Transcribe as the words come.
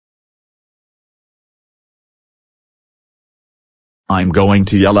I'm going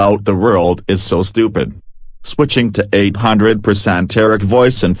to yell out the world is so stupid. Switching to 800% Eric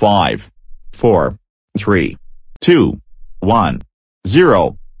voice in 5, 4, 3, 2, 1,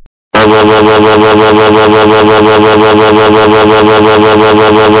 0.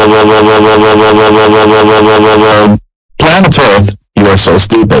 Planet Earth, you are so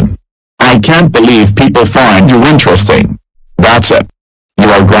stupid. I can't believe people find you interesting. That's it. You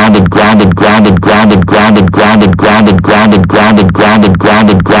are grounded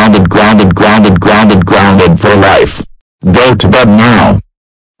for life. Go to bed now.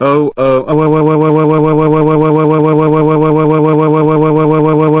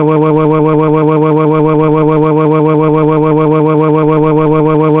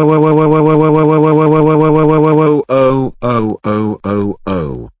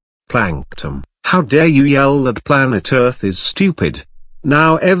 Plankton, how dare you yell that planet Earth is stupid?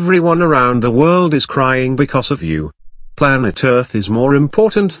 Now everyone around the world is crying because of you. Planet Earth is more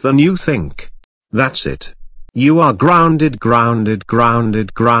important than you think. That's it. You are grounded for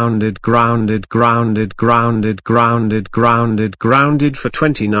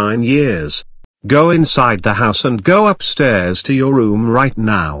 29 years. Go inside the house and go upstairs to your room right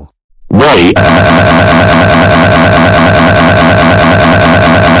now. Wait.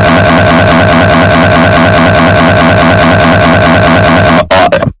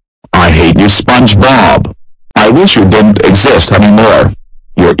 I hate you, SpongeBob. I wish you didn't exist anymore.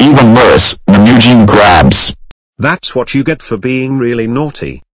 You're even worse than Eugene Krabs. That's what you get for being really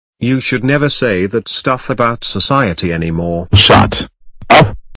naughty. You should never say that stuff about society anymore. Shut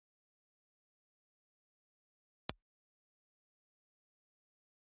up.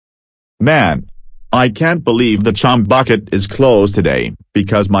 Man, I can't believe the chum bucket is closed today,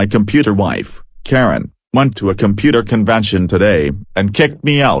 because my computer wife, Karen, went to a computer convention today, and kicked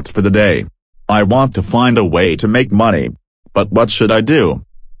me out for the day. I want to find a way to make money. But what should I do?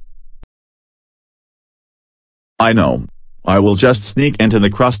 I know. I will just sneak into the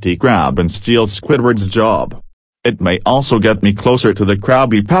Krusty Krab and steal Squidward's job. It may also get me closer to the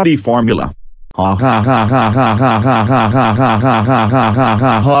Krabby Patty formula. Ha ha ha ha ha ha ha ha ha ha ha ha ha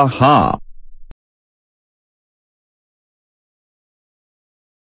ha ha ha.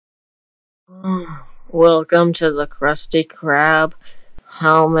 Welcome to the Krusty Krab.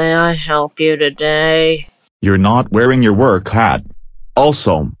 How may I help you today? You're not wearing your work hat.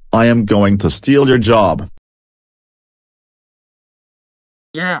 Also, I am going to steal your job.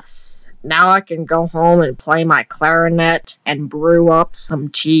 Yes, now I can go home and play my clarinet and brew up some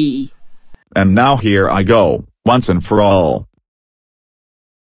tea. And now here I go, once and for all.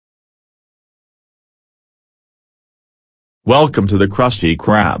 Welcome to the Krusty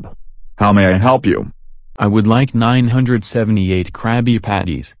Krab. How may I help you? I would like 978 Krabby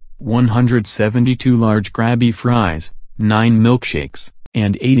Patties, 172 large Krabby Fries, 9 milkshakes,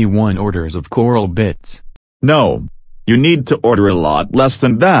 and 81 orders of Coral Bits. No. You need to order a lot less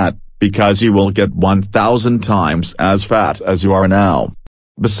than that, because you will get 1,000 times as fat as you are now.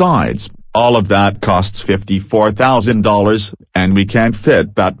 Besides, all of that costs $54,000, and we can't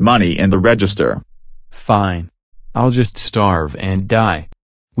fit that money in the register. Fine. I'll just starve and die.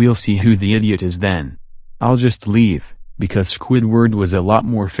 We'll see who the idiot is then. I'll just leave, because Squidward was a lot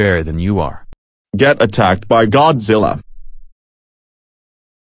more fair than you are. Get attacked by Godzilla.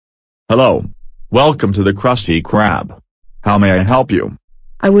 Hello. Welcome to the Krusty Krab. How may I help you?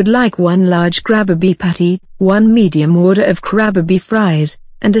 I would like 1 large Krabby Patty, 1 medium order of Krabby Fries,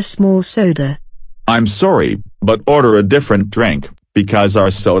 and a small soda. I'm sorry, but order a different drink, because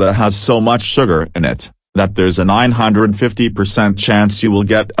our soda has so much sugar in it, that there's a 950% chance you will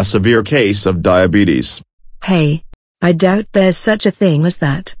get a severe case of diabetes. Hey, I doubt there's such a thing as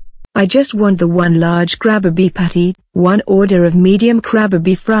that. I just want the 1 large Krabby Patty, 1 order of medium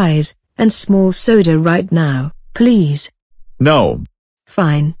Krabby Fries, and small soda right now, please. No.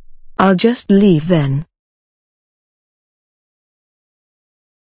 Fine. I'll just leave then.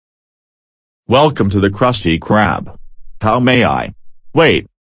 Welcome to the Krusty Krab. How may I? Wait.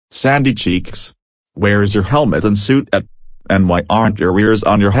 Sandy Cheeks. Where's your helmet and suit at? And why aren't your ears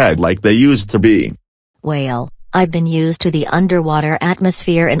on your head like they used to be? Well, I've been used to the underwater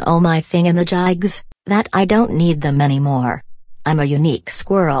atmosphere and oh my thingamajigs, that I don't need them anymore. I'm a unique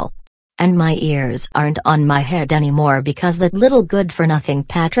squirrel. And my ears aren't on my head anymore because that little good-for-nothing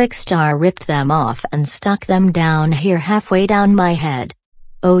Patrick Star ripped them off and stuck them down here halfway down my head.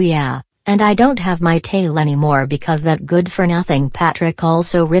 Oh yeah, and I don't have my tail anymore because that good-for-nothing Patrick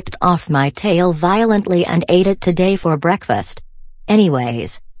also ripped off my tail violently and ate it today for breakfast.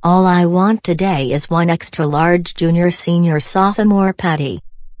 Anyways, all I want today is 1 extra large junior senior sophomore patty.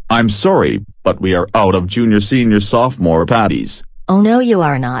 I'm sorry, but we are out of junior senior sophomore patties. Oh no, you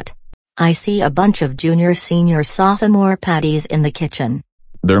are not. I see a bunch of junior, senior, sophomore patties in the kitchen.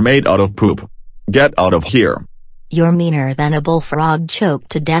 They're made out of poop. Get out of here. You're meaner than a bullfrog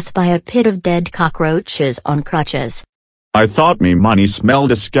choked to death by a pit of dead cockroaches on crutches. I thought me money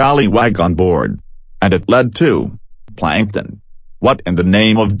smelled a scallywag on board. And it led to Plankton. What in the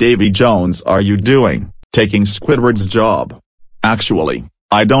name of Davy Jones are you doing, taking Squidward's job? Actually,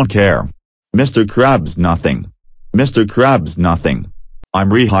 I don't care. Mr. Krabs nothing. Mr. Krabs nothing. I'm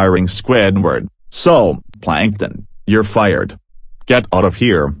rehiring Squidward, so, Plankton, you're fired. Get out of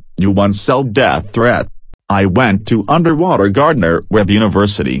here, you one-cell death threat. I went to Underwater Gardner Webb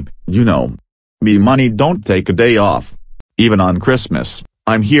University, you know. Me money don't take a day off. Even on Christmas,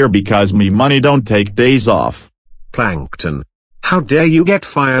 I'm here because me money don't take days off. Plankton. How dare you get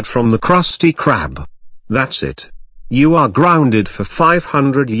fired from the Krusty Krab? That's it. You are grounded for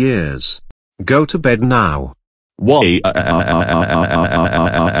 500 years. Go to bed now. Why?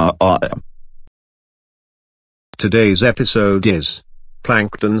 Today's episode is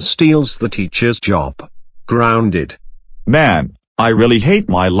Plankton steals the teacher's job. Grounded. Man, I really hate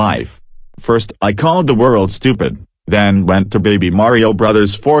my life. First I called the world stupid, then went to Baby Mario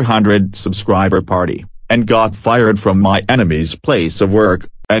Brothers 400 subscriber party, and got fired from my enemy's place of work,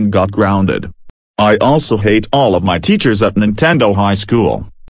 and got grounded. I also hate all of my teachers at Nintendo High School.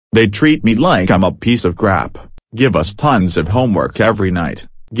 They treat me like I'm a piece of crap, give us tons of homework every night,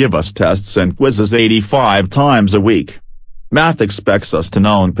 give us tests and quizzes 85 times a week. Math expects us to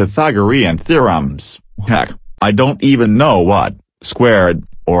know Pythagorean theorems. Heck, I don't even know what squared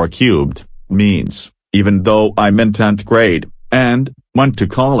or cubed means, even though I'm in 10th grade and went to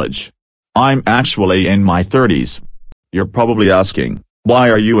college. I'm actually in my 30s. You're probably asking, why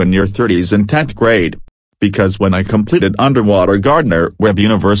are you in your 30s in 10th grade? Because when I completed Underwater Gardner Webb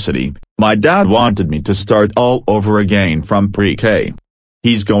University, my dad wanted me to start all over again from pre-K.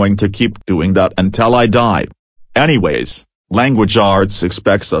 He's going to keep doing that until I die. Anyways, Language Arts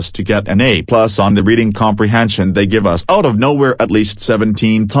expects us to get an A+ on the reading comprehension they give us out of nowhere at least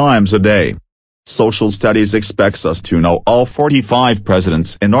 17 times a day. Social Studies expects us to know all 45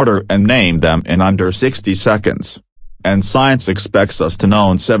 presidents in order and name them in under 60 seconds. And Science expects us to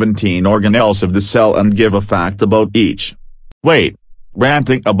know 17 organelles of the cell and give a fact about each. Wait,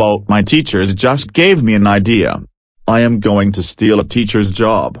 ranting about my teachers just gave me an idea. I am going to steal a teacher's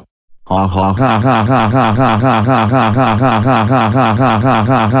job. Ha ha ha ha ha ha ha ha ha ha ha ha ha ha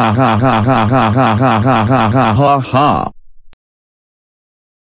ha ha ha.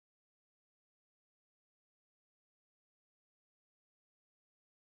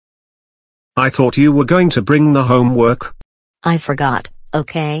 I thought you were going to bring the homework. I forgot,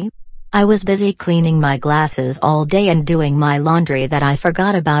 okay? I was busy cleaning my glasses all day and doing my laundry that I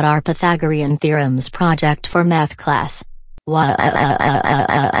forgot about our Pythagorean theorems project for math class.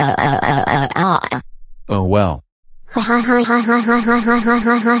 Oh well. Yes,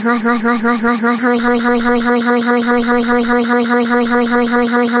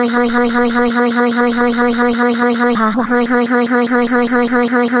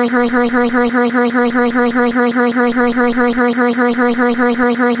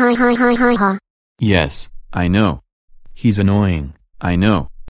 I know. He's annoying, I know.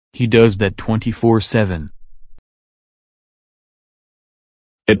 He does that 24/7.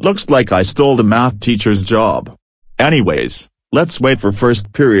 It looks like I stole the math teacher's job. Anyways, let's wait for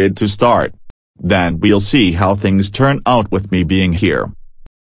first period to start. Then we'll see how things turn out with me being here.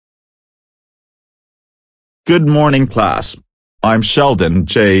 Good morning, class. I'm Sheldon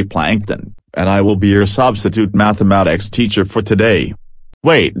J. Plankton, and I will be your substitute mathematics teacher for today.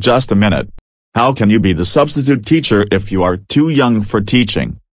 Wait just a minute. How can you be the substitute teacher if you are too young for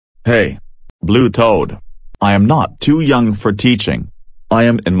teaching? Hey, Blue Toad. I am not too young for teaching. I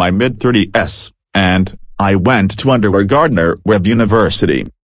am in my mid-30s, and I went to Underwater Gardner Webb University.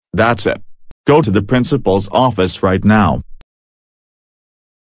 That's it. Go to the principal's office right now.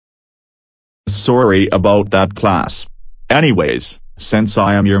 Sorry about that, class. Anyways, since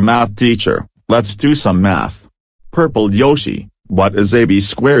I am your math teacher, let's do some math. Purple Yoshi, what is AB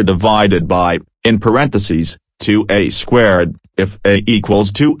squared divided by, in parentheses, 2A squared, if A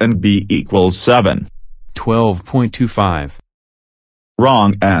equals 2 and B equals 7? 12.25.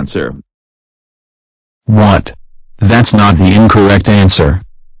 Wrong answer. What? That's not the incorrect answer.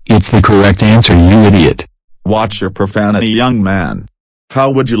 It's the correct answer, you idiot. Watch your profanity, young man.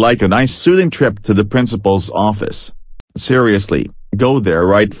 How would you like a nice soothing trip to the principal's office? Seriously, go there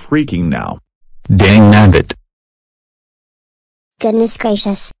right freaking now. Dang nabbit. Goodness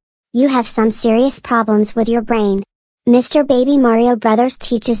gracious. You have some serious problems with your brain. Mr. Baby Mario Brothers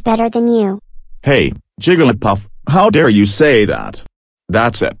teaches better than you. Hey, Jigglypuff, How dare you say that?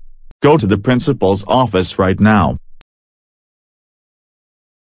 That's it. Go to the principal's office right now.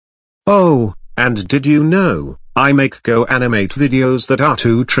 Oh, and did you know, I make Go Animate videos that are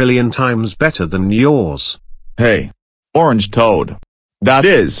 2 trillion times better than yours. Hey, Orange Toad. That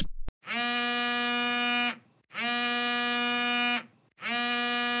is.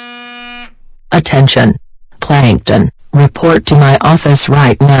 Attention. Plankton, report to my office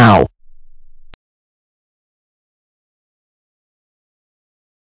right now.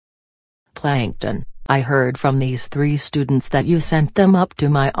 Plankton, I heard from these 3 students that you sent them up to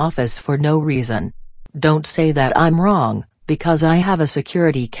my office for no reason. Don't say that I'm wrong, because I have a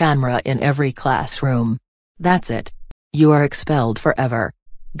security camera in every classroom. That's it. You are expelled forever.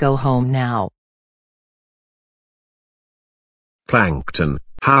 Go home now. Plankton,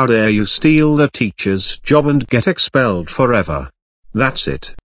 how dare you steal the teacher's job and get expelled forever? That's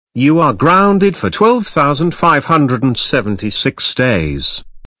it. You are grounded for 12,576 days.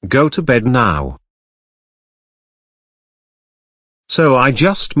 Go to bed now. So I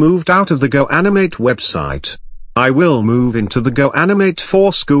just moved out of the Go Animate website. I will move into the Go Animate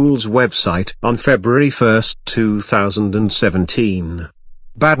for Schools website on February 1st, 2017.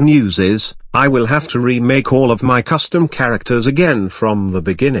 Bad news is, I will have to remake all of my custom characters again from the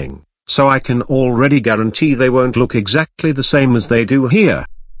beginning, so I can already guarantee they won't look exactly the same as they do here.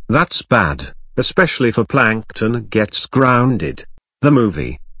 That's bad, especially for Plankton Gets Grounded, the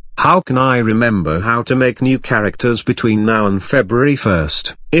movie. How can I remember how to make new characters between now and February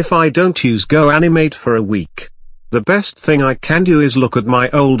 1st, if I don't use Go Animate for a week? The best thing I can do is look at my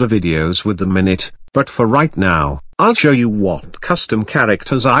older videos with them in it, but for right now, I'll show you what custom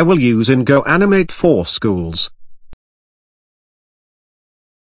characters I will use in Go Animate for Schools.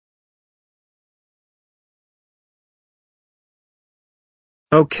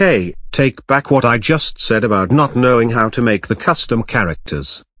 Okay, take back what I just said about not knowing how to make the custom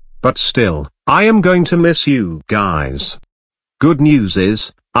characters. But still, I am going to miss you guys. Good news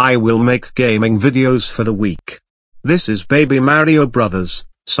is, I will make gaming videos for the week. This is Baby Mario Brothers,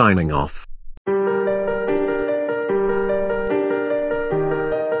 signing off.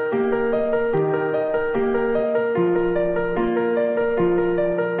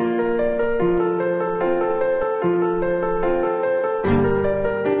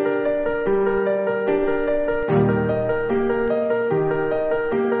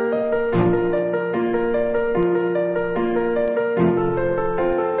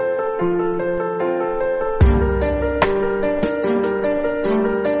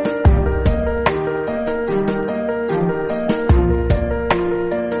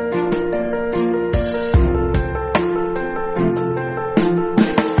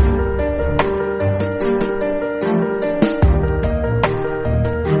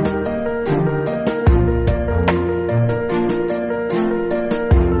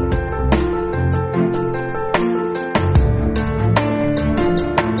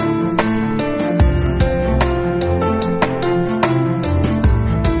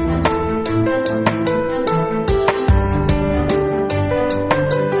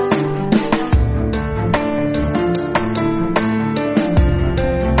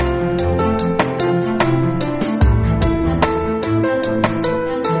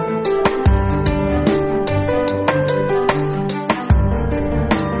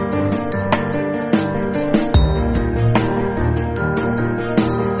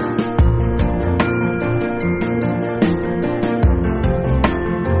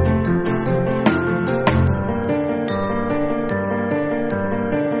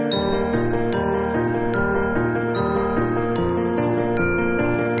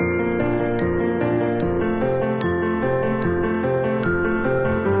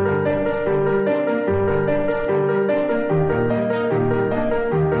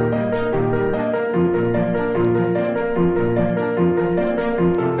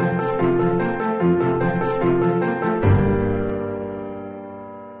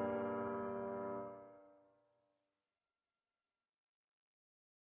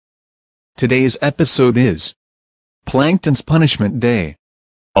 Today's episode is Plankton's Punishment Day.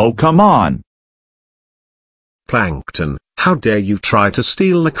 Oh, come on. Plankton, how dare you try to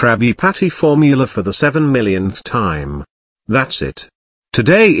steal the Krabby Patty formula for the 7 millionth time. That's it.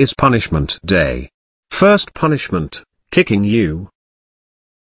 Today is Punishment Day. First punishment, kicking you.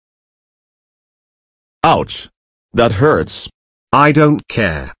 Ouch. That hurts. I don't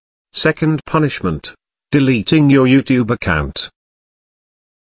care. Second punishment, deleting your YouTube account.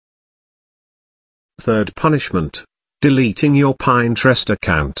 Third punishment, deleting your Pinterest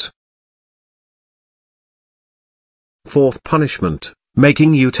account. Fourth punishment,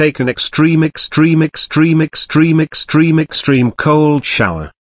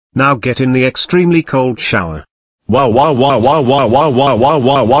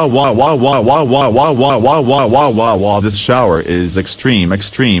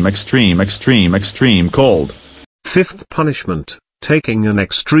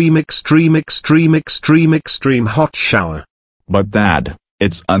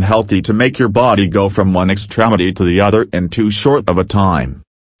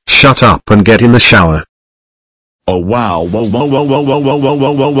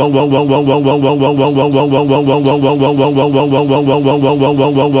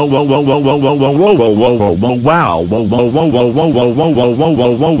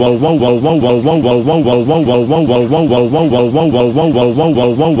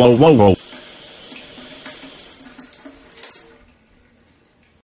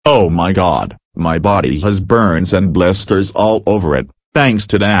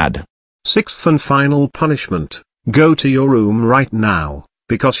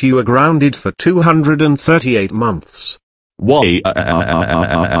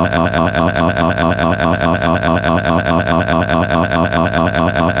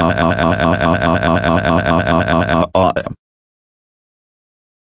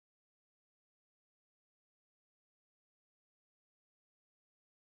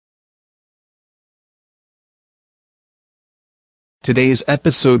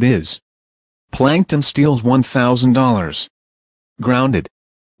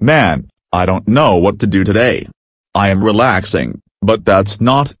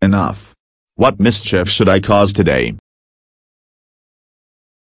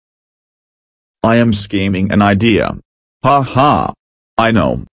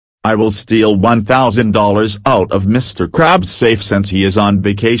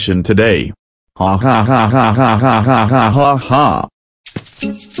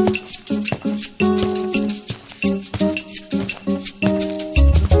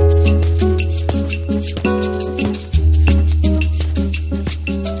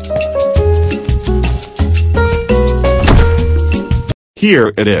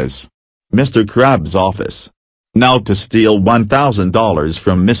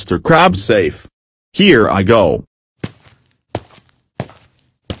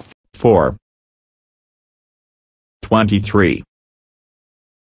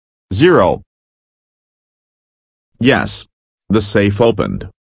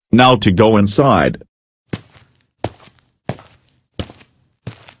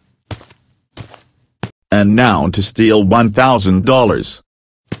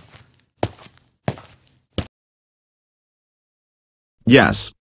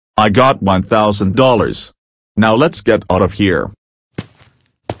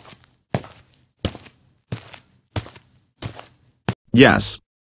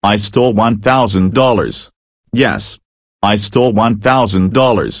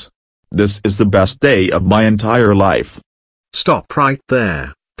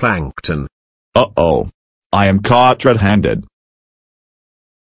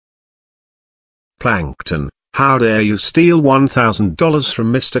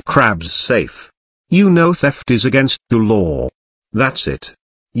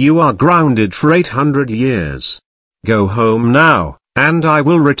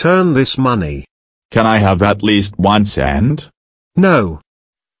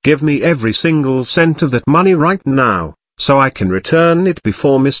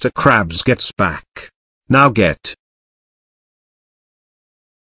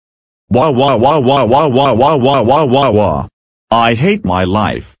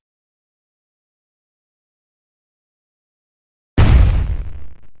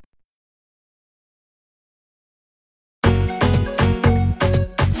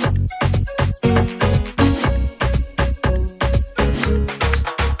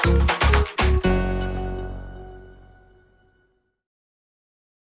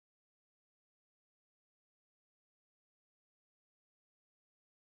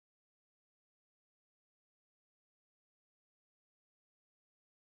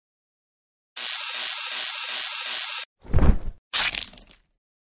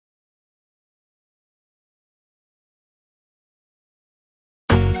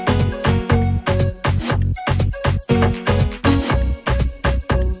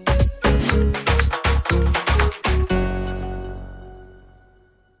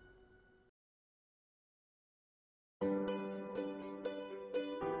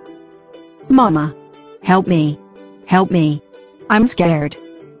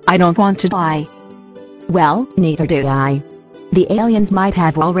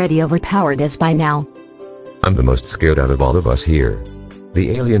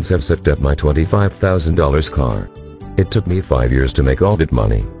 The aliens have set up my $25,000 car. It took me 5 years to make all that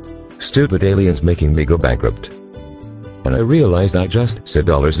money. Stupid aliens making me go bankrupt. And I realized I just said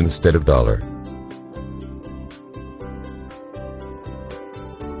dollars instead of dollar.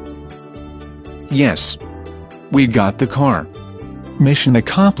 Yes. We got the car. Mission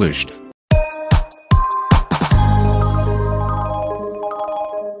accomplished.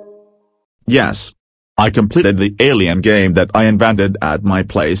 Yes. I completed the alien game that I invented at my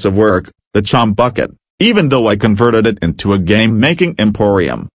place of work, the Chum Bucket, even though I converted it into a game-making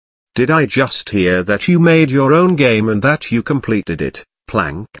emporium. Did I just hear that you made your own game and that you completed it,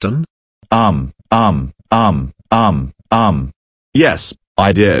 Plankton? Yes,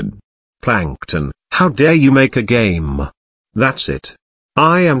 I did. Plankton, how dare you make a game? That's it.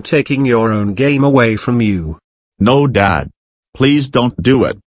 I am taking your own game away from you. No, Dad. Please don't do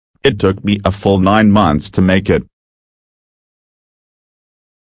it. It took me a full 9 months to make it.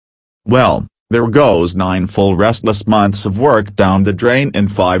 Well, there goes 9 full restless months of work down the drain in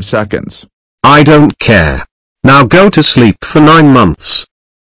 5 seconds. I don't care. Now go to sleep for 9 months.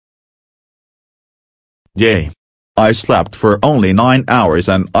 Yay. I slept for only 9 hours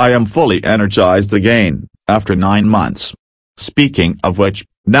and I am fully energized again, after 9 months. Speaking of which,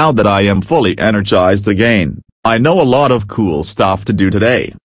 now that I am fully energized again, I know a lot of cool stuff to do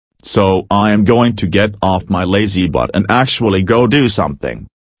today. So I am going to get off my lazy butt and actually go do something.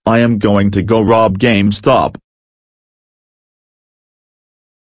 I am going to go rob GameStop.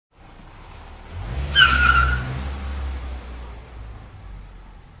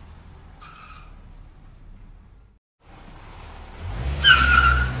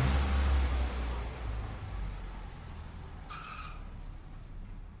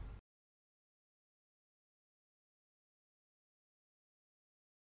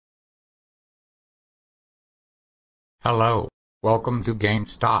 Hello, welcome to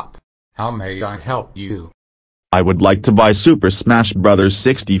GameStop. How may I help you? I would like to buy Super Smash Bros.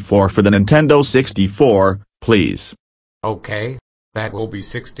 64 for the Nintendo 64, please. Okay, that will be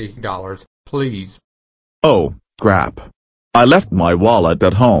 $60, please. Oh, crap. I left my wallet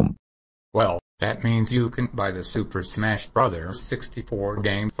at home. Well, that means you can buy the Super Smash Bros. 64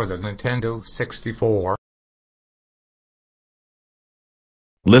 game for the Nintendo 64.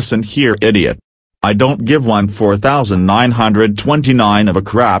 Listen here, idiot. I don't give 1,4929 of a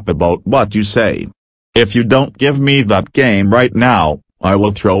crap about what you say. If you don't give me that game right now, I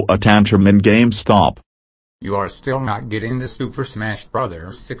will throw a tantrum in GameStop. You are still not getting the Super Smash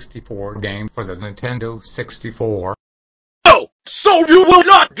Bros. 64 game for the Nintendo 64. Oh, so you will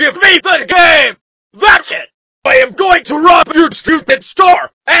not give me the game! That's it! I am going to rob your stupid store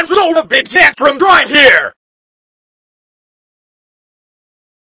and throw a big tantrum right here!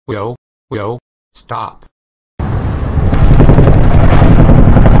 Will, stop.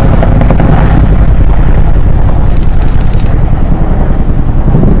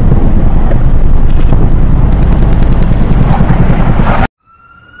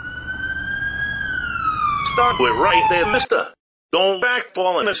 Stop it right there, mister. Don't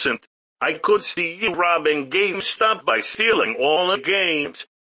backball, innocent. I could see you robbing GameStop by stealing all the games.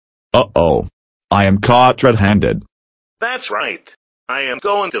 Uh-oh. I am caught red-handed. That's right. I am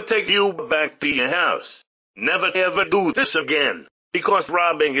going to take you back to your house. Never ever do this again, because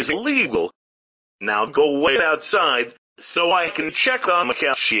robbing is illegal. Now go wait outside, so I can check on the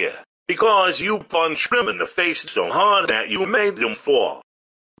cashier, because you punched him in the face so hard that you made him fall.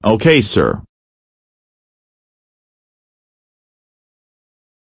 Okay, sir.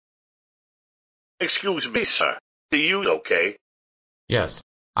 Excuse me, sir. Are you okay? Yes,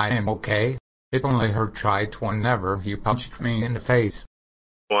 I am okay. It only hurt right whenever you punched me in the face.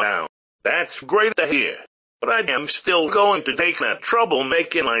 Wow, that's great to hear. But I am still going to take that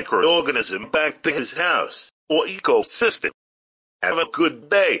troublemaking microorganism back to his house, or ecosystem. Have a good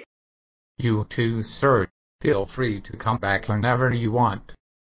day. You too, sir. Feel free to come back whenever you want.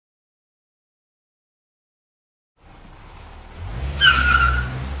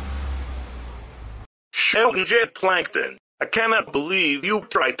 Sheldon Jet Plankton, I cannot believe you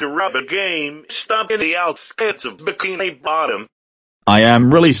tried to rob a GameStop in the outskirts of Bikini Bottom. I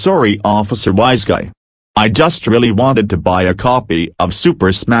am really sorry, Officer Wise Guy. I just really wanted to buy a copy of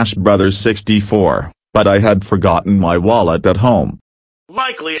Super Smash Bros. 64, but I had forgotten my wallet at home.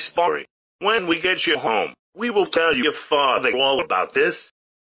 Likely story. When we get you home, we will tell your father all about this.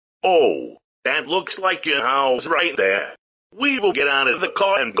 Oh, that looks like your house right there. We will get out of the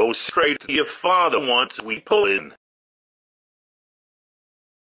car and go straight to your father once we pull in.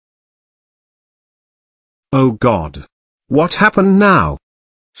 Oh God. What happened now?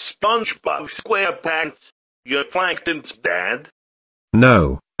 SpongeBob SquarePants, you're Plankton's dad?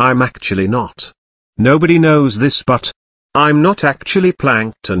 No, I'm actually not. Nobody knows this, but I'm not actually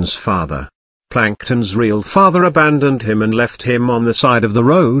Plankton's father. Plankton's real father abandoned him and left him on the side of the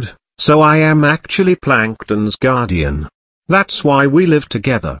road, so I am actually Plankton's guardian. That's why we live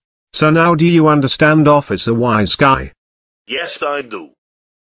together. So now do you understand, Officer Wise Guy? Yes, I do.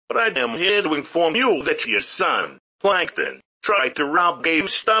 But I am here to inform you that your son, Plankton, tried to rob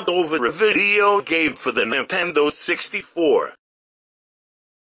GameStop over a video game for the Nintendo 64.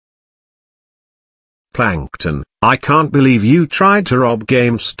 Plankton, I can't believe you tried to rob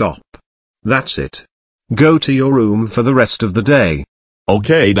GameStop. That's it. Go to your room for the rest of the day.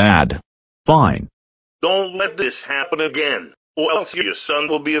 Okay, Dad. Fine. Don't let this happen again, or else your son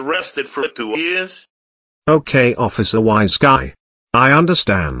will be arrested for 2 years. Okay, Officer Wise Guy. I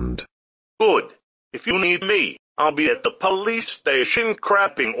understand. Good. If you need me, I'll be at the police station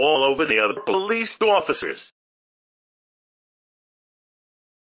crapping all over the other police officers.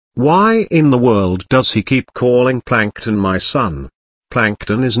 Why in the world does he keep calling Plankton my son?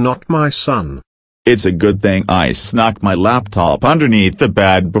 Plankton is not my son. It's a good thing I snuck my laptop underneath the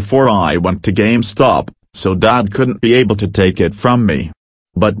bed before I went to GameStop, so Dad couldn't be able to take it from me.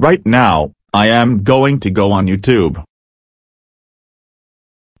 But right now, I am going to go on YouTube.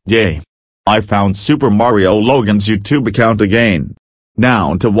 Yay! I found Super Mario Logan's YouTube account again.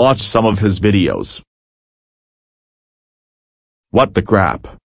 Now to watch some of his videos. What the crap?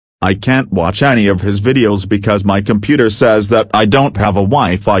 I can't watch any of his videos because my computer says that I don't have a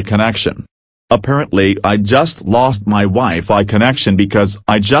Wi-Fi connection. Apparently I just lost my Wi-Fi connection because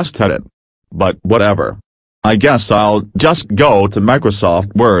I just had it. But whatever. I guess I'll just go to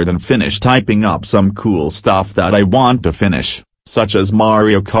Microsoft Word and finish typing up some cool stuff that I want to finish, such as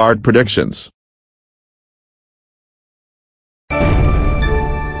Mario Kart predictions.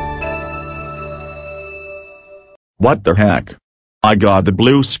 What the heck? I got the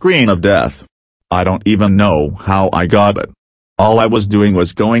blue screen of death. I don't even know how I got it. All I was doing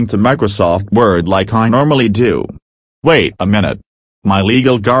was going to Microsoft Word like I normally do. Wait a minute. My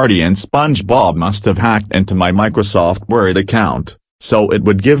legal guardian SpongeBob must have hacked into my Microsoft Word account, so it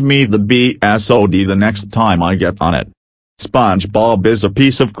would give me the BSOD the next time I get on it. SpongeBob is a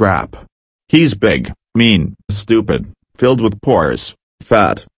piece of crap. He's big, mean, stupid, filled with pores,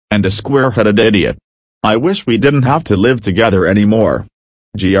 fat, and a square-headed idiot. I wish we didn't have to live together anymore.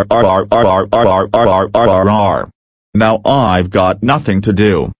 GRRRRRRRRRRR. Now I've got nothing to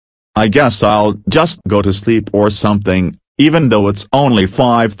do. I guess I'll just go to sleep or something, even though it's only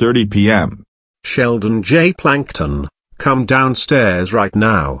 5:30 p.m. Sheldon J. Plankton, come downstairs right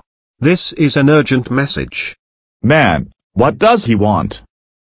now. This is an urgent message. Man, what does he want?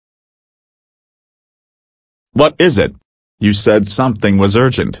 What is it? You said something was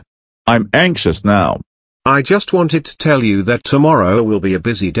urgent. I'm anxious now. I just wanted to tell you that tomorrow will be a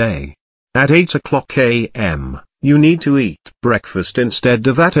busy day. At 8 o'clock a.m., you need to eat breakfast instead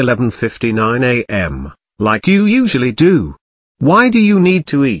of at 11:59 a.m., like you usually do. Why do you need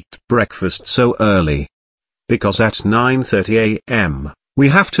to eat breakfast so early? Because at 9:30 a.m., we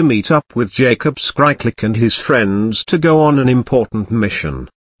have to meet up with Jacob Skryklik and his friends to go on an important mission.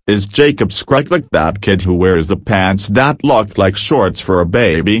 Is Jacob Skryklik that kid who wears the pants that look like shorts for a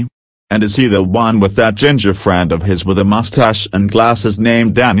baby? And is he the one with that ginger friend of his with a mustache and glasses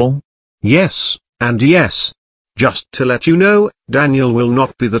named Daniel? Yes, and yes. Just to let you know, Daniel will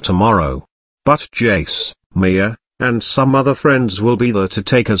not be there tomorrow. But Jace, Mia, and some other friends will be there to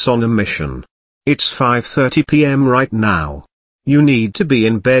take us on a mission. It's 5:30 p.m. right now. You need to be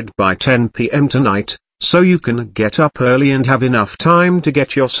in bed by 10 p.m. tonight, so you can get up early and have enough time to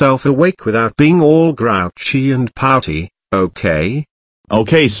get yourself awake without being all grouchy and pouty, okay?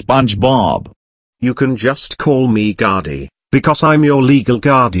 Okay, SpongeBob. You can just call me Guardy, because I'm your legal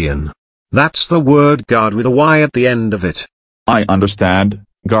guardian. That's the word guard with a Y at the end of it. I understand,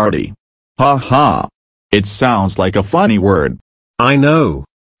 Guardy. Ha ha. It sounds like a funny word. I know.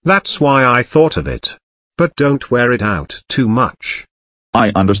 That's why I thought of it. But don't wear it out too much.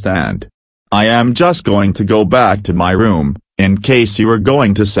 I understand. I am just going to go back to my room, in case you were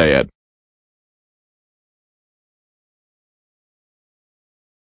going to say it.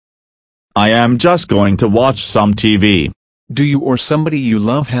 I am just going to watch some TV. Do you or somebody you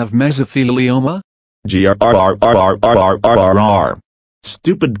love have mesothelioma? GRRRRRRRRR.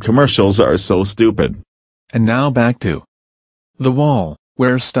 Stupid commercials are so stupid. And now back to the wall,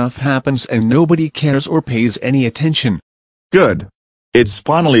 where stuff happens and nobody cares or pays any attention. Good. It's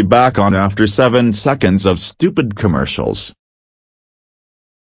finally back on after 7 seconds of stupid commercials.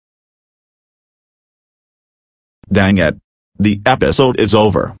 Dang it. The episode is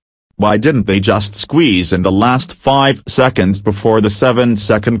over. Why didn't they just squeeze in the last 5 seconds before the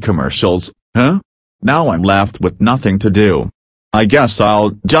 7-second commercials, huh? Now I'm left with nothing to do. I guess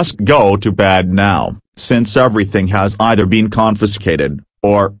I'll just go to bed now, since everything has either been confiscated,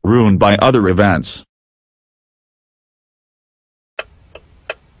 or ruined by other events.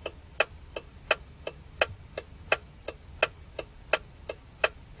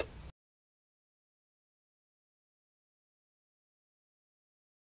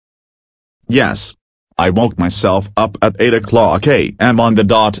 Yes. I woke myself up at 8 o'clock a.m. on the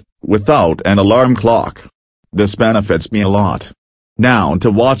dot, without an alarm clock. This benefits me a lot. Now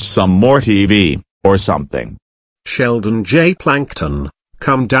to watch some more TV, or something. Sheldon J. Plankton,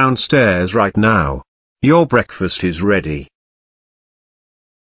 come downstairs right now. Your breakfast is ready.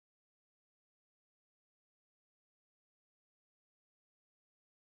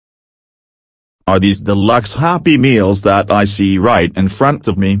 Are these deluxe Happy Meals that I see right in front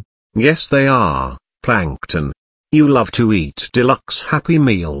of me? Yes, they are, Plankton. You love to eat deluxe Happy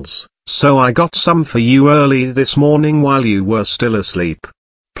Meals, so I got some for you early this morning while you were still asleep.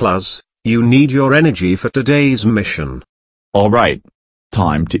 Plus, you need your energy for today's mission. Alright.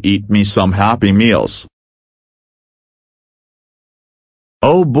 Time to eat me some Happy Meals.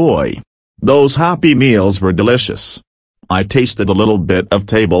 Oh boy. Those Happy Meals were delicious. I tasted a little bit of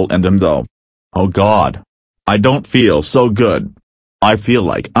table in them though. Oh God. I don't feel so good. I feel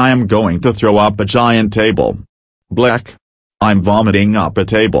like I am going to throw up a giant table. Black. I'm vomiting up a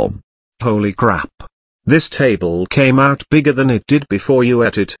table. Holy crap. This table came out bigger than it did before you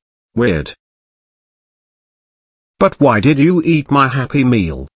ate it. Weird. But why did you eat my Happy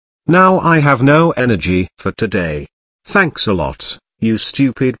Meal? Now I have no energy for today. Thanks a lot, you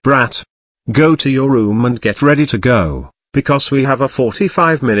stupid brat. Go to your room and get ready to go, because we have a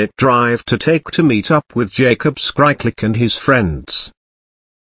 45-minute drive to take to meet up with Jacob Skryklik and his friends.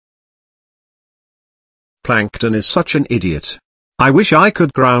 Plankton is such an idiot. I wish I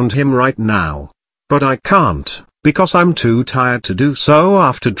could ground him right now. But I can't, because I'm too tired to do so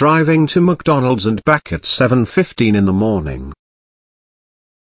after driving to McDonald's and back at 7:15 in the morning.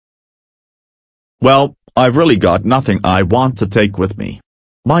 Well, I've really got nothing I want to take with me.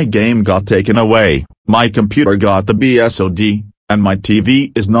 My game got taken away, my computer got the BSOD, and my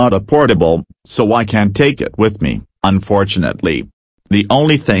TV is not a portable, so I can't take it with me, unfortunately. The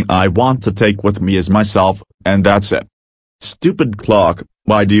only thing I want to take with me is myself, and that's it. Stupid clock,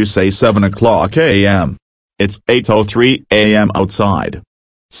 why do you say 7 o'clock a.m.? It's 8:03 a.m. outside.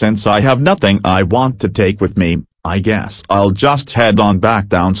 Since I have nothing I want to take with me, I guess I'll just head on back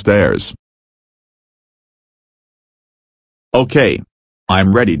downstairs. Okay.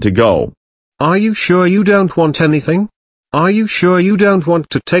 I'm ready to go. Are you sure you don't want anything? Are you sure you don't want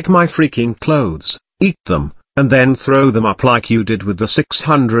to take my freaking clothes, eat them, and then throw them up like you did with the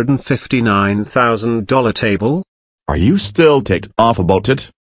 $659,000 table? Are you still ticked off about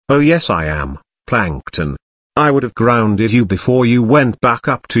it? Oh yes I am, Plankton. I would have grounded you before you went back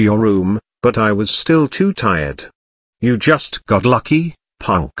up to your room, but I was still too tired. You just got lucky,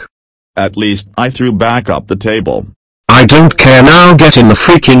 punk. At least I threw back up the table. I don't care now, get in the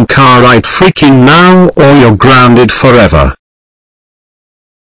freaking car right freaking now or you're grounded forever.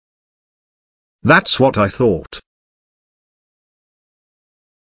 That's what I thought.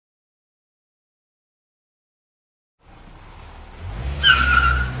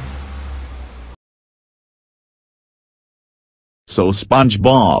 So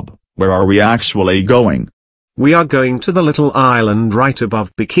SpongeBob, where are we actually going? We are going to the little island right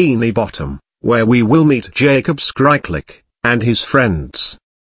above Bikini Bottom, where we will meet Jacob Skryklik and his friends.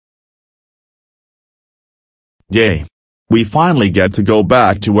 Yay. We finally get to go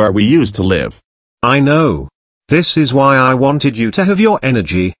back to where we used to live. I know. This is why I wanted you to have your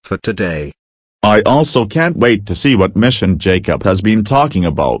energy for today. I also can't wait to see what mission Jacob has been talking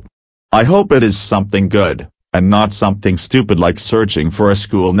about. I hope it is something good, and not something stupid like searching for a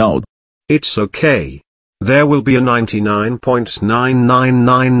school note. It's okay. There will be a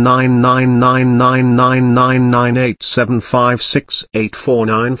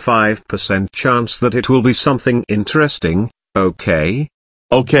 99.999999998756849% chance that it will be something interesting, okay?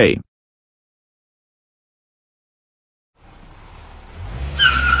 Okay.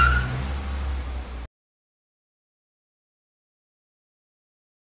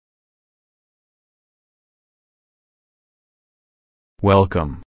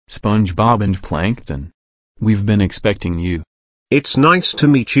 Welcome, SpongeBob and Plankton. We've been expecting you. It's nice to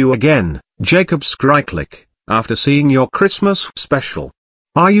meet you again, Jacob Skryklik, after seeing your Christmas special.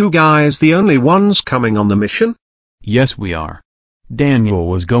 Are you guys the only ones coming on the mission? Yes, we are. Daniel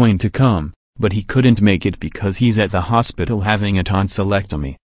was going to come, but he couldn't make it because he's at the hospital having a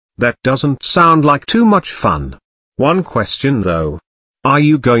tonsillectomy. That doesn't sound like too much fun. One question though. Are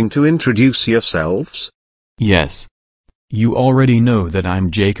you going to introduce yourselves? Yes. You already know that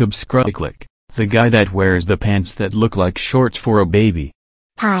I'm Jacob Scrucklick, the guy that wears the pants that look like shorts for a baby.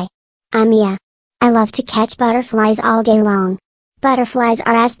 Hi. I'm Mia. I love to catch butterflies all day long. Butterflies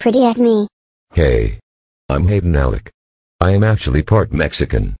are as pretty as me. Hey. I'm Hayden Alec. I am actually part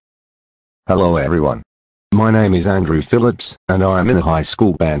Mexican. Hello everyone. My name is Andrew Phillips, and I am in a high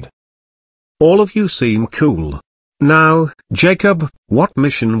school band. All of you seem cool. Now, Jacob, what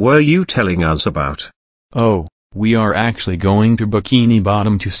mission were you telling us about? Oh, we are actually going to Bikini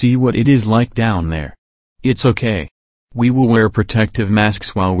Bottom to see what it is like down there. It's okay. We will wear protective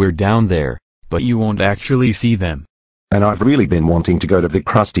masks while we're down there, but you won't actually see them. And I've really been wanting to go to the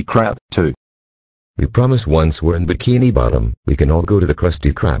Krusty Krab, too. We promised once we're in Bikini Bottom, we can all go to the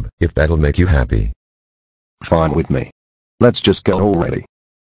Krusty Krab, if that'll make you happy. Fine with me. Let's just go already.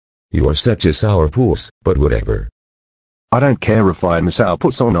 You are such a sourpuss, but whatever. I don't care if I'm a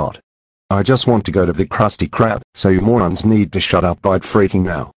sourpuss or not. I just want to go to the Krusty Krab, so you morons need to shut up right freaking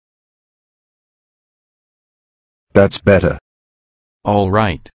now. That's better.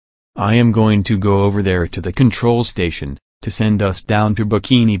 Alright. I am going to go over there to the control station, to send us down to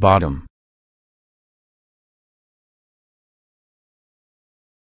Bikini Bottom.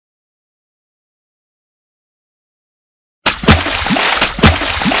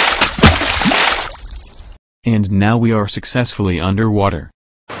 And now we are successfully underwater.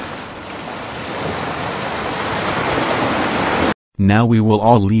 Now we will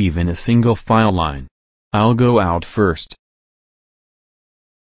all leave in a single file line. I'll go out first.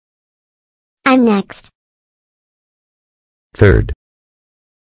 I'm next. Third.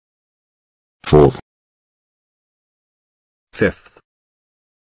 Fourth. Fifth.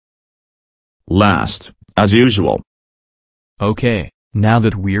 Last, as usual. Okay, now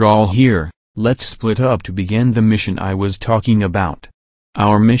that we're all here, let's split up to begin the mission I was talking about.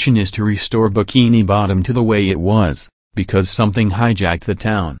 Our mission is to restore Bikini Bottom to the way it was, because something hijacked the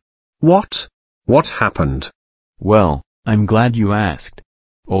town. What? What happened? Well, I'm glad you asked.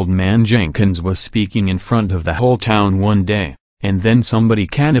 Old Man Jenkins was speaking in front of the whole town one day, and then somebody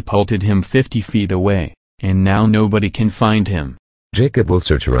catapulted him 50 feet away, and now nobody can find him. Jacob will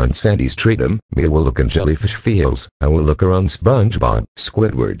search around Sandy's Stratum, Mia will look in Jellyfish Fields, I will look around SpongeBob,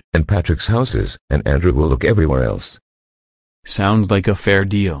 Squidward, and Patrick's houses, and Andrew will look everywhere else. Sounds like a fair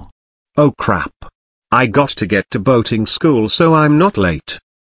deal. Oh crap. I got to get to boating school so I'm not late.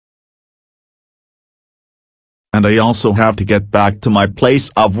 And I also have to get back to my place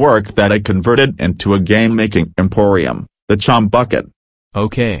of work that I converted into a game-making emporium, the Chum Bucket.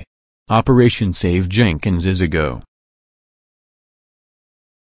 Okay. Operation Save Jenkins is a go.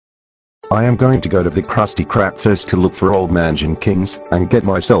 I am going to go to the Krusty Krab first to look for Old Man Jenkins, and get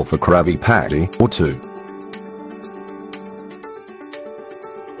myself a Krabby Patty or two.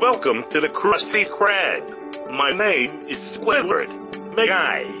 Welcome to the Krusty Krab. My name is Squidward. May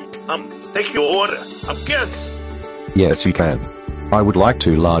I, take your order? Guess. Yes you can. I would like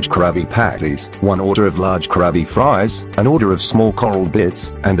 2 large Krabby Patties, 1 order of large Krabby Fries, an order of small coral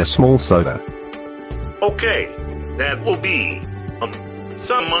bits, and a small soda. Okay, that will be,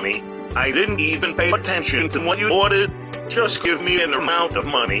 some money. I didn't even pay attention to what you ordered. Just give me an amount of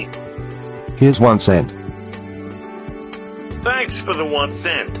money. Here's 1 cent. Thanks for the 1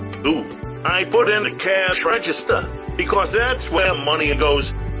 cent. Ooh, I put in the cash register, because that's where money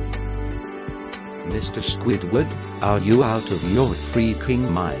goes. Mr. Squidward, are you out of your freaking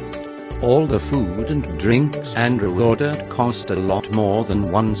mind? All the food and drinks Andrew ordered cost a lot more than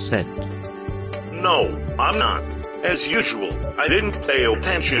 1 cent. No, I'm not. As usual, I didn't pay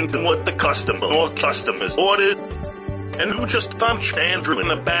attention to what the customer or customers ordered. And you just punched Andrew in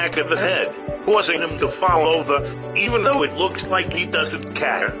the back of the head, causing him to fall over, even though it looks like he doesn't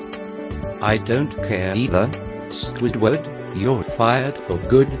care. I don't care either. Squidward, you're fired for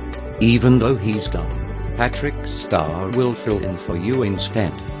good. Even though he's gone, Patrick Star will fill in for you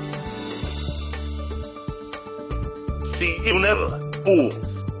instead. See you never,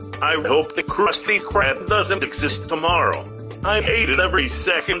 fools. I hope the Krusty Krab doesn't exist tomorrow. I hated every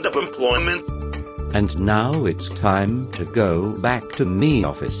second of employment. And now it's time to go back to me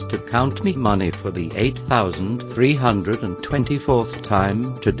office to count me money for the 8,324th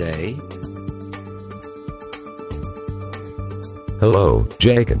time today. Hello,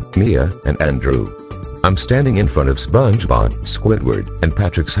 Jake and Mia and Andrew. I'm standing in front of SpongeBob, Squidward, and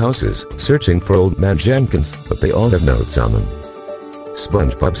Patrick's houses, searching for Old Man Jenkins, but they all have notes on them.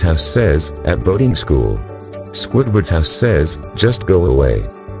 SpongeBob's house says, at boating school. Squidward's house says, just go away.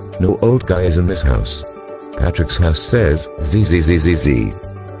 No old guy is in this house. Patrick's house says, ZZZZZ.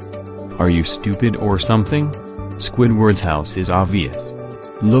 Are you stupid or something? Squidward's house is obvious.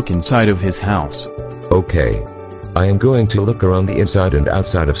 Look inside of his house. Okay. I am going to look around the inside and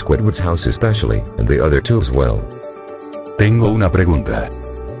outside of Squidward's house especially, and the other two as well. Tengo una pregunta.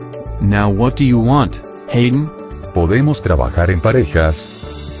 Now what do you want, Hayden? ¿Podemos trabajar en parejas?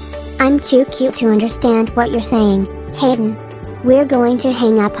 I'm too cute to understand what you're saying, Hayden. We're going to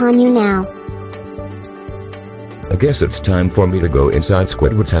hang up on you now. I guess it's time for me to go inside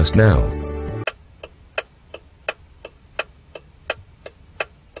Squidward's house now.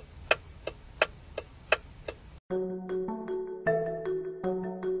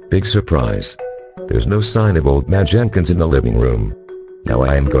 Big surprise. There's no sign of Old Man Jenkins in the living room. Now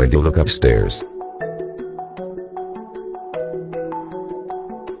I am going to look upstairs.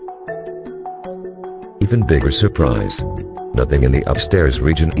 Even bigger surprise. Nothing in the upstairs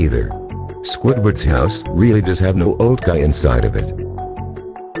region either. Squidward's house really does have no old guy inside of it.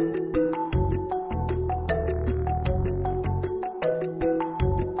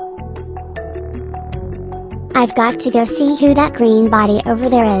 I've got to go see who that green body over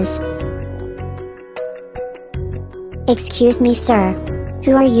there is. Excuse me, sir.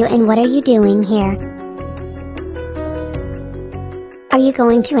 Who are you and what are you doing here? Are you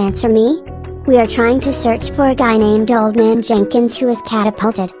going to answer me? We are trying to search for a guy named Old Man Jenkins who was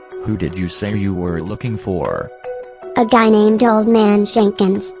catapulted. Who did you say you were looking for? A guy named Old Man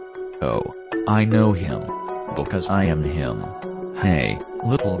Jenkins. Oh, I know him. Because I am him. Hey,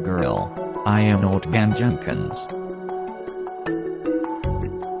 little girl. I am Old Man Jenkins.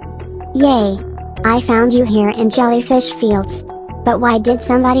 Yay! I found you here in Jellyfish Fields. But why did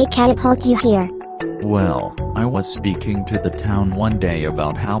somebody catapult you here? Well, I was speaking to the town one day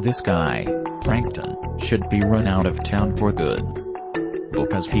about how this guy, Plankton, should be run out of town for good.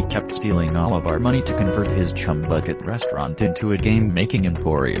 Because he kept stealing all of our money to convert his chum bucket restaurant into a game-making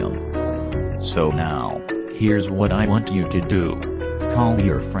emporium. So now, here's what I want you to do. Call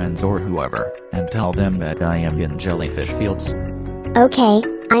your friends or whoever, and tell them that I am in Jellyfish Fields. Okay,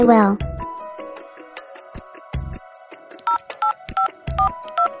 I will.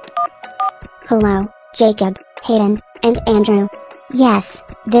 Hello, Jacob, Hayden, and Andrew. Yes,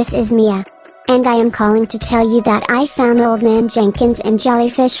 this is Mia. And I am calling to tell you that I found Old Man Jenkins in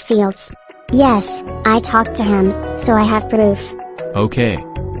Jellyfish Fields. Yes, I talked to him, so I have proof. Okay.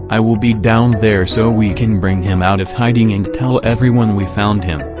 I will be down there so we can bring him out of hiding and tell everyone we found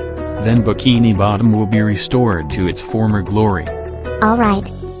him. Then Bikini Bottom will be restored to its former glory. Alright.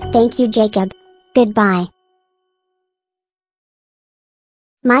 Thank you, Jacob. Goodbye.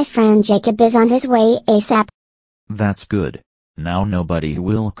 My friend Jacob is on his way ASAP. That's good. Now nobody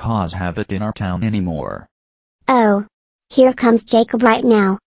will cause havoc in our town anymore. Oh. Here comes Jacob right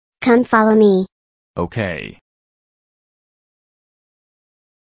now. Come follow me. Okay.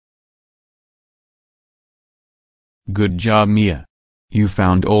 Good job, Mia. You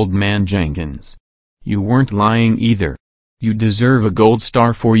found Old Man Jenkins. You weren't lying either. You deserve a gold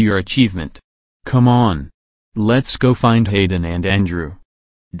star for your achievement. Come on. Let's go find Hayden and Andrew.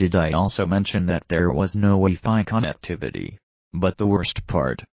 Did I also mention that there was no Wi-Fi connectivity? But the worst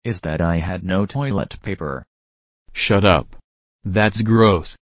part is that I had no toilet paper. Shut up. That's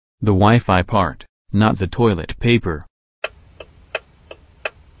gross. The Wi-Fi part, not the toilet paper.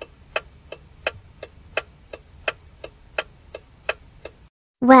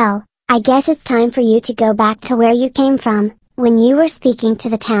 Well, I guess it's time for you to go back to where you came from, when you were speaking to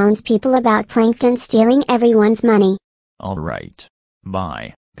the townspeople about Plankton stealing everyone's money. Alright.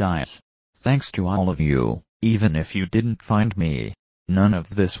 Bye, guys. Thanks to all of you, even if you didn't find me. None of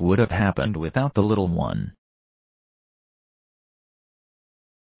this would have happened without the little one.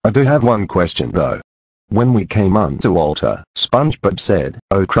 I do have one question though. When we came underwater, SpongeBob said,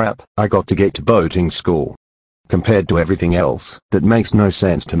 "Oh crap, I got to get to boating school." Compared to everything else, that makes no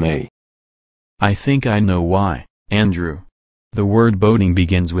sense to me. I think I know why, Andrew. The word boating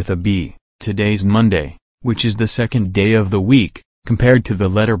begins with a B. Today's Monday, which is the second day of the week, compared to the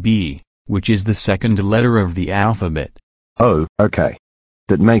letter B, which is the second letter of the alphabet. Oh, okay.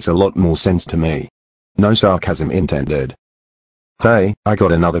 That makes a lot more sense to me. No sarcasm intended. Hey, I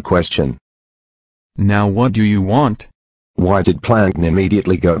got another question. Now what do you want? Why did Plankton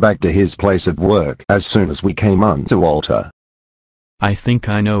immediately go back to his place of work as soon as we came underwater? I think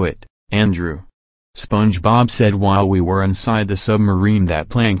I know it, Andrew. SpongeBob said while we were inside the submarine that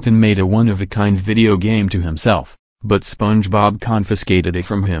Plankton made a one-of-a-kind video game to himself, but SpongeBob confiscated it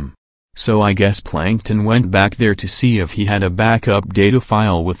from him. So I guess Plankton went back there to see if he had a backup data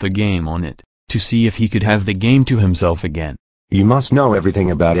file with the game on it, to see if he could have the game to himself again. You must know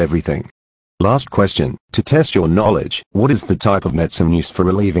everything about everything. Last question, to test your knowledge, what is the type of medicine used for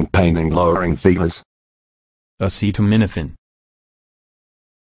relieving pain and lowering fevers? Acetaminophen.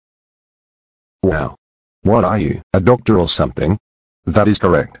 Wow. What are you, a doctor or something? That is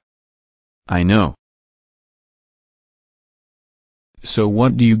correct. I know. So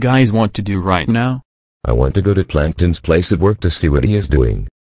what do you guys want to do right now? I want to go to Plankton's place of work to see what he is doing.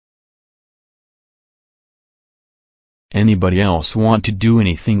 Anybody else want to do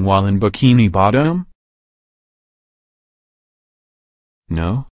anything while in Bikini Bottom?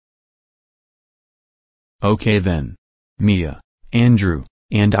 No? Okay then. Mia, Andrew,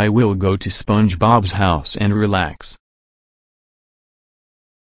 and I will go to SpongeBob's house and relax.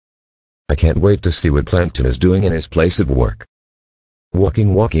 I can't wait to see what Plankton is doing in his place of work.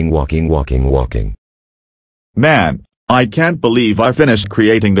 Walking. Man, I can't believe I finished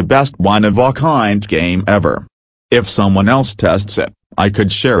creating the best one-of-a-kind game ever. If someone else tests it, I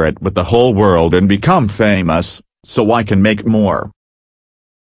could share it with the whole world and become famous, so I can make more.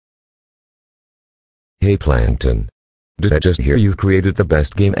 Hey Plankton. Did I just hear you created the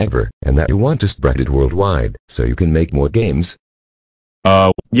best game ever, and that you want to spread it worldwide, so you can make more games?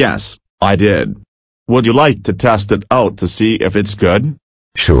 Yes, I did. Would you like to test it out to see if it's good?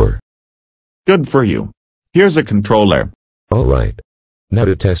 Sure. Good for you. Here's a controller. Alright. Now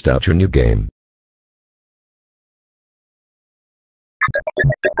to test out your new game.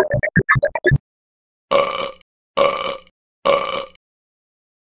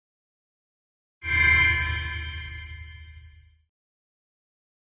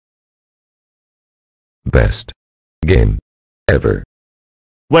 Best game ever.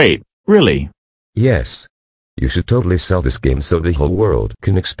 Wait, really? Yes. You should totally sell this game so the whole world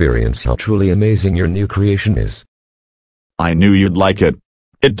can experience how truly amazing your new creation is. I knew you'd like it.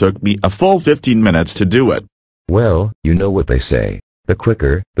 It took me a full 15 minutes to do it. Well, you know what they say, the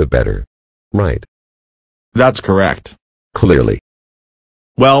quicker, the better. Right. That's correct. Clearly.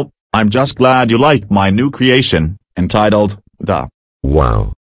 Well, I'm just glad you like my new creation, entitled, The.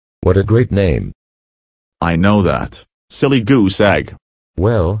 Wow. What a great name. I know that, silly goose egg.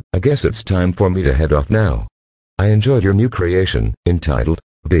 Well, I guess it's time for me to head off now. I enjoyed your new creation, entitled,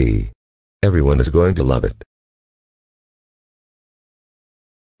 The. Everyone is going to love it.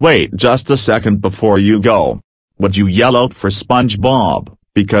 Wait just a second before you go. Would you yell out for SpongeBob,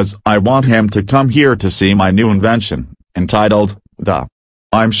 because I want him to come here to see my new invention, entitled, The.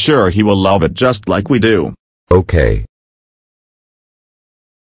 I'm sure he will love it just like we do. Okay.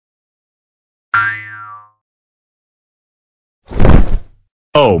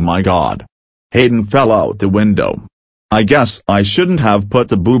 Oh my god. Hayden fell out the window. I guess I shouldn't have put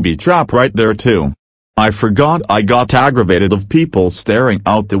the booby trap right there too. I forgot I got aggravated of people staring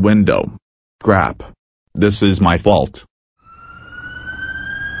out the window. Crap. This is my fault.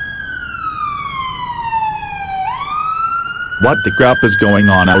 What the crap is going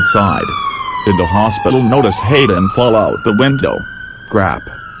on outside? Did the hospital notice Hayden fall out the window? Crap.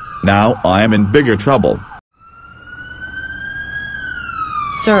 Now I am in bigger trouble.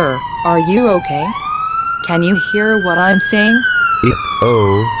 Sir, are you okay? Can you hear what I'm saying? It,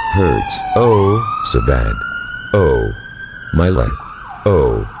 hurts. Oh, so bad. Oh, my leg.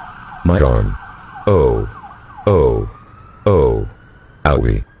 Oh, my arm. Oh,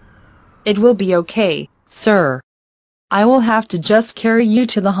 owie. It will be okay, sir. I will have to just carry you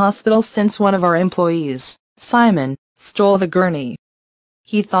to the hospital since one of our employees, Simon, stole the gurney.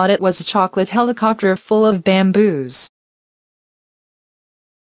 He thought it was a chocolate helicopter full of bamboos.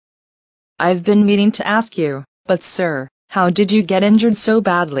 I've been meaning to ask you, but sir, how did you get injured so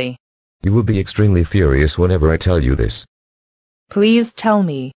badly? You will be extremely furious whenever I tell you this. Please tell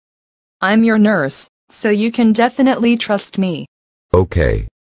me. I'm your nurse, so you can definitely trust me. Okay.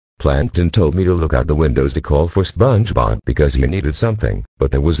 Plankton told me to look out the windows to call for SpongeBob because he needed something, but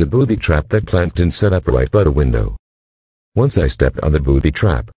there was a booby trap that Plankton set up right by the window. Once I stepped on the booby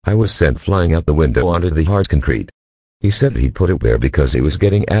trap, I was sent flying out the window onto the hard concrete. He said he'd put it there because he was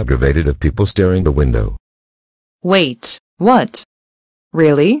getting aggravated of people staring the window. Wait, what?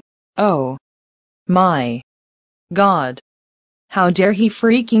 Really? Oh. My. God. How dare he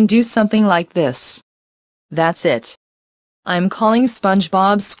freaking do something like this? That's it. I'm calling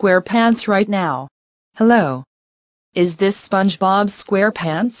SpongeBob SquarePants right now. Hello? Is this SpongeBob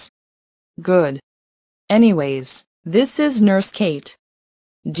SquarePants? Good. Anyways, this is Nurse Kate.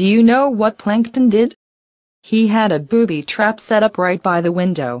 Do you know what Plankton did? He had a booby trap set up right by the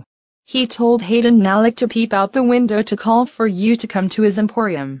window. He told Hayden and Alec to peep out the window to call for you to come to his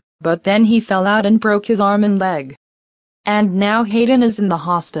emporium, but then he fell out and broke his arm and leg. And now Hayden is in the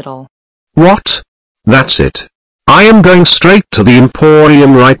hospital. What? That's it. I am going straight to the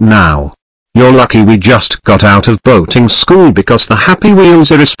emporium right now. You're lucky we just got out of boating school because the Happy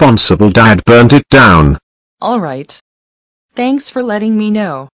Wheels irresponsible dad burnt it down. Alright. Thanks for letting me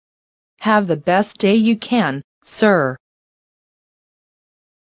know. Have the best day you can, sir.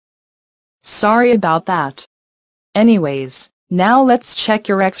 Sorry about that. Anyways, now let's check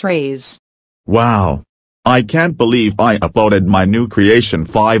your x-rays. Wow. I can't believe I uploaded my new creation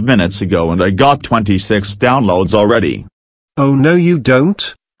 5 minutes ago and I got 26 downloads already. Oh no you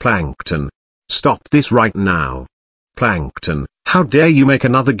don't, Plankton. Stop this right now. Plankton, how dare you make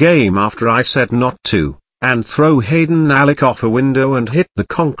another game after I said not to, and throw Hayden and Alec off a window and hit the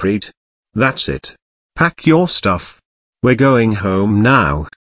concrete? That's it. Pack your stuff. We're going home now.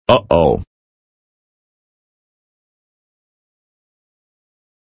 Uh-oh.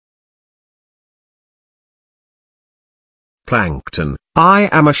 Plankton, I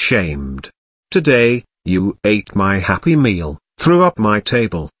am ashamed. Today, you ate my Happy Meal, threw up my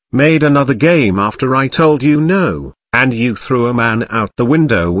table, made another game after I told you no, and you threw a man out the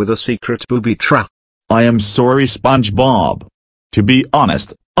window with a secret booby trap. I am sorry, SpongeBob. To be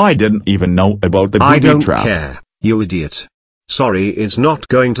honest, I didn't even know about the booby I don't trap. care, you idiot. Sorry is not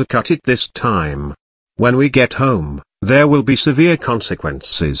going to cut it this time. When we get home, there will be severe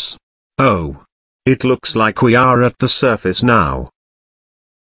consequences. Oh. It looks like we are at the surface now.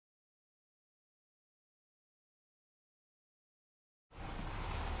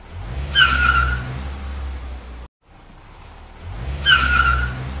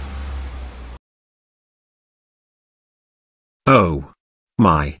 Oh.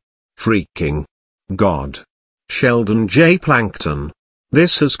 My. Freaking. God. Sheldon J. Plankton.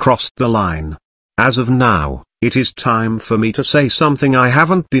 This has crossed the line. As of now, it is time for me to say something I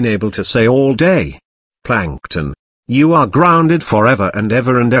haven't been able to say all day. Plankton. You are grounded forever and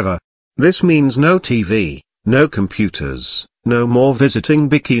ever and ever. This means no TV, no computers, no more visiting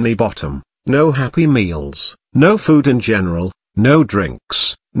Bikini Bottom, no Happy Meals, no food in general, no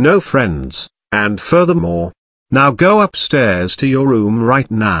drinks, no friends, and furthermore, now go upstairs to your room right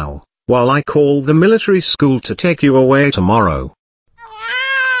now, while I call the military school to take you away tomorrow.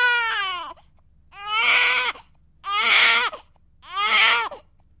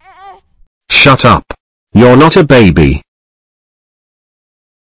 Shut up. You're not a baby.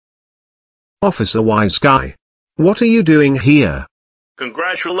 Officer Wise Guy. What are you doing here?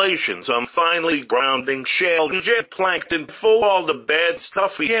 Congratulations on finally grounding Sheldon J. Plankton for all the bad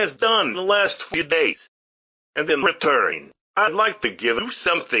stuff he has done the last few days. And in return, I'd like to give you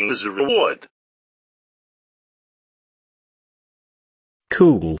something as a reward.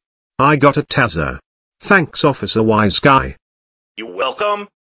 Cool. I got a taser. Thanks, Officer Wise Guy. You're welcome.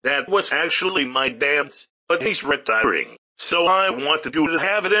 That was actually my dad's, but he's retiring, so I wanted you to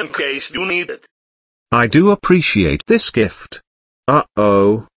have it in case you need it. I do appreciate this gift.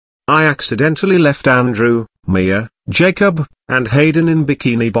 Uh-oh. I accidentally left Andrew, Mia, Jacob, and Hayden in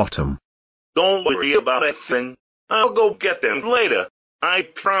Bikini Bottom. Don't worry about a thing. I'll go get them later. I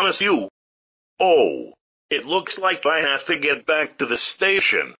promise you. Oh, it looks like I have to get back to the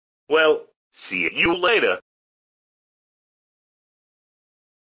station. Well, see you later.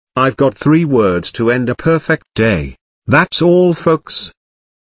 I've got 3 words to end a perfect day. That's all, folks.